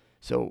money.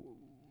 So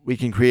we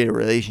can create a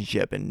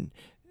relationship and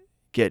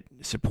get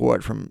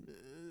support from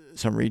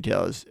some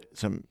retailers,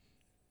 some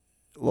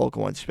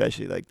local ones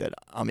especially, like that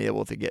I'm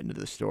able to get into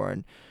the store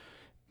and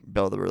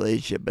build a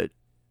relationship. But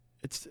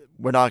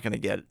we're not going to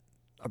get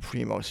a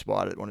primo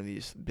spot at one of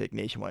these big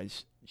nationwide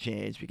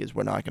chains because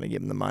we're not going to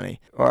give them the money.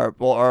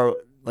 Or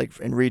like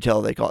in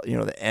retail, they call it,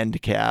 the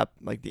end cap,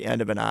 like the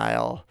end of an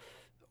aisle,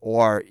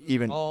 or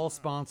even all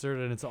sponsored,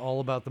 and it's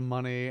all about the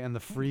money and the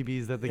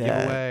freebies that they give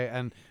Yeah. away.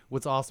 And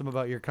what's awesome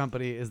about your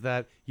company is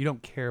that you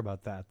don't care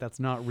about that. That's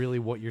not really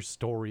what your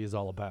story is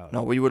all about.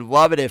 No, we would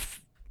love it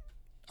if,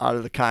 out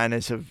of the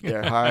kindness of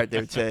their heart, they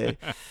would say,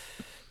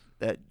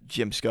 that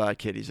Jim Scott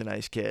kid, he's a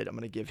nice kid. I'm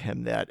going to give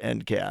him that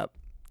end cap.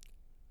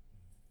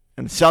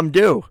 And some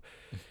do.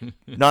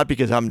 Not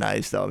because I'm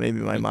nice, though. Maybe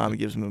my mom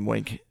gives him a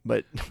wink.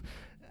 But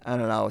I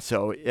don't know.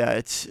 So, yeah,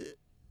 it's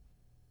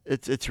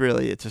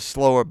a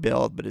slower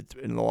build, but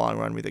in the long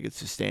run, we think it's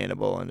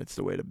sustainable, and it's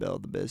the way to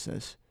build the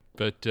business.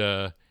 But,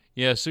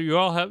 yeah, so you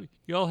all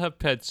have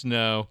pets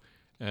now.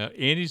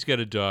 Andy's got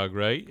a dog,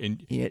 right?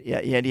 And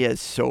Andy has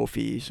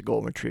Sophie. He's a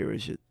golden retriever.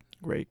 She's a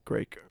great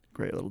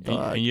little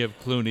dog. And you have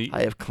Clooney.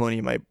 I have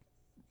Clooney, my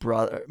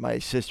brother, my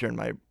sister, and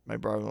my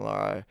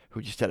brother-in-law,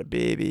 who just had a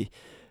baby,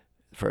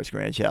 first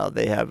grandchild.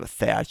 They have a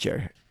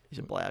Thatcher. He's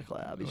a black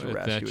lab. He's a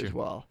rescue Thatcher. as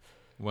well.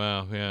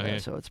 Wow, yeah.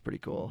 So it's pretty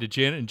cool. Did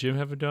Janet and Jim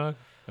have a dog?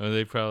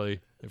 Oh,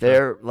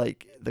 They're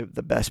like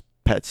the best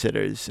pet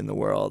sitters in the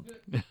world.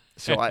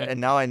 So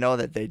now I know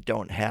that they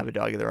don't have a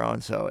dog of their own.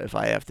 So if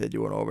I have to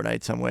do an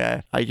overnight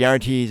somewhere, I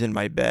guarantee he's in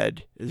my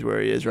bed. Is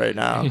where he is right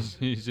now.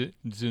 He's in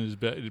his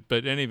bed.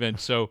 But in any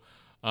event, so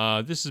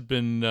this has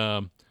been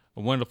a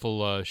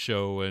wonderful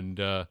show and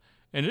a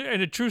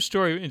true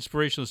story,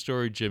 inspirational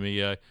story,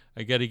 Jimmy. I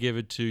got to give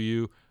it to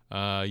you,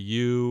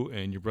 you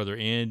and your brother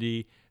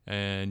Andy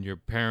and your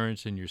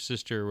parents and your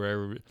sister.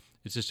 Wherever,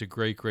 it's just a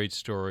great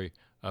story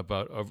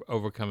about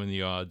overcoming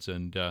the odds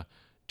and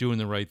doing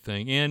the right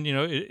thing. And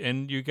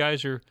and you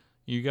guys are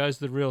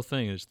the real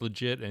thing. It's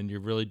legit, and you're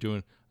really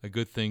doing a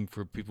good thing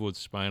for people with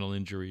spinal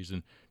injuries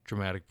and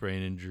traumatic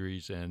brain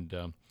injuries,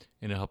 and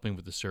helping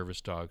with the service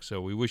dog.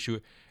 So we wish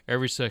you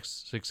every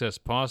success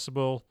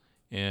possible,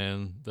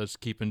 and let's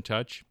keep in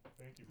touch.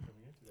 Thank you for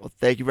coming in today. Well,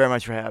 thank you very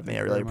much for having me.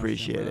 I Thank you really very much,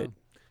 appreciate Jim. it.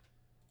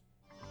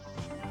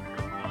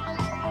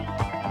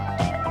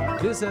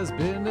 This has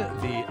been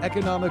The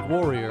Economic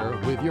Warrior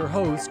with your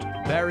host,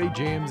 Barry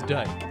James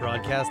Dyke.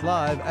 Broadcast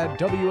live at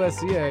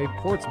WSCA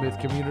Portsmouth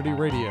Community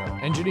Radio.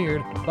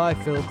 Engineered by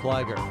Phil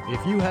Kleiger.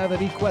 If you have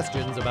any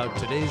questions about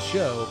today's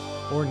show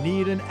or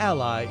need an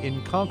ally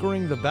in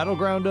conquering the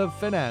battleground of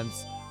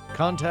finance,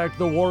 contact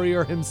the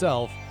warrior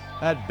himself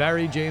at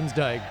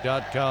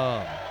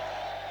barryjamesdyke.com.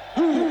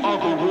 Who of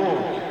the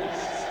war.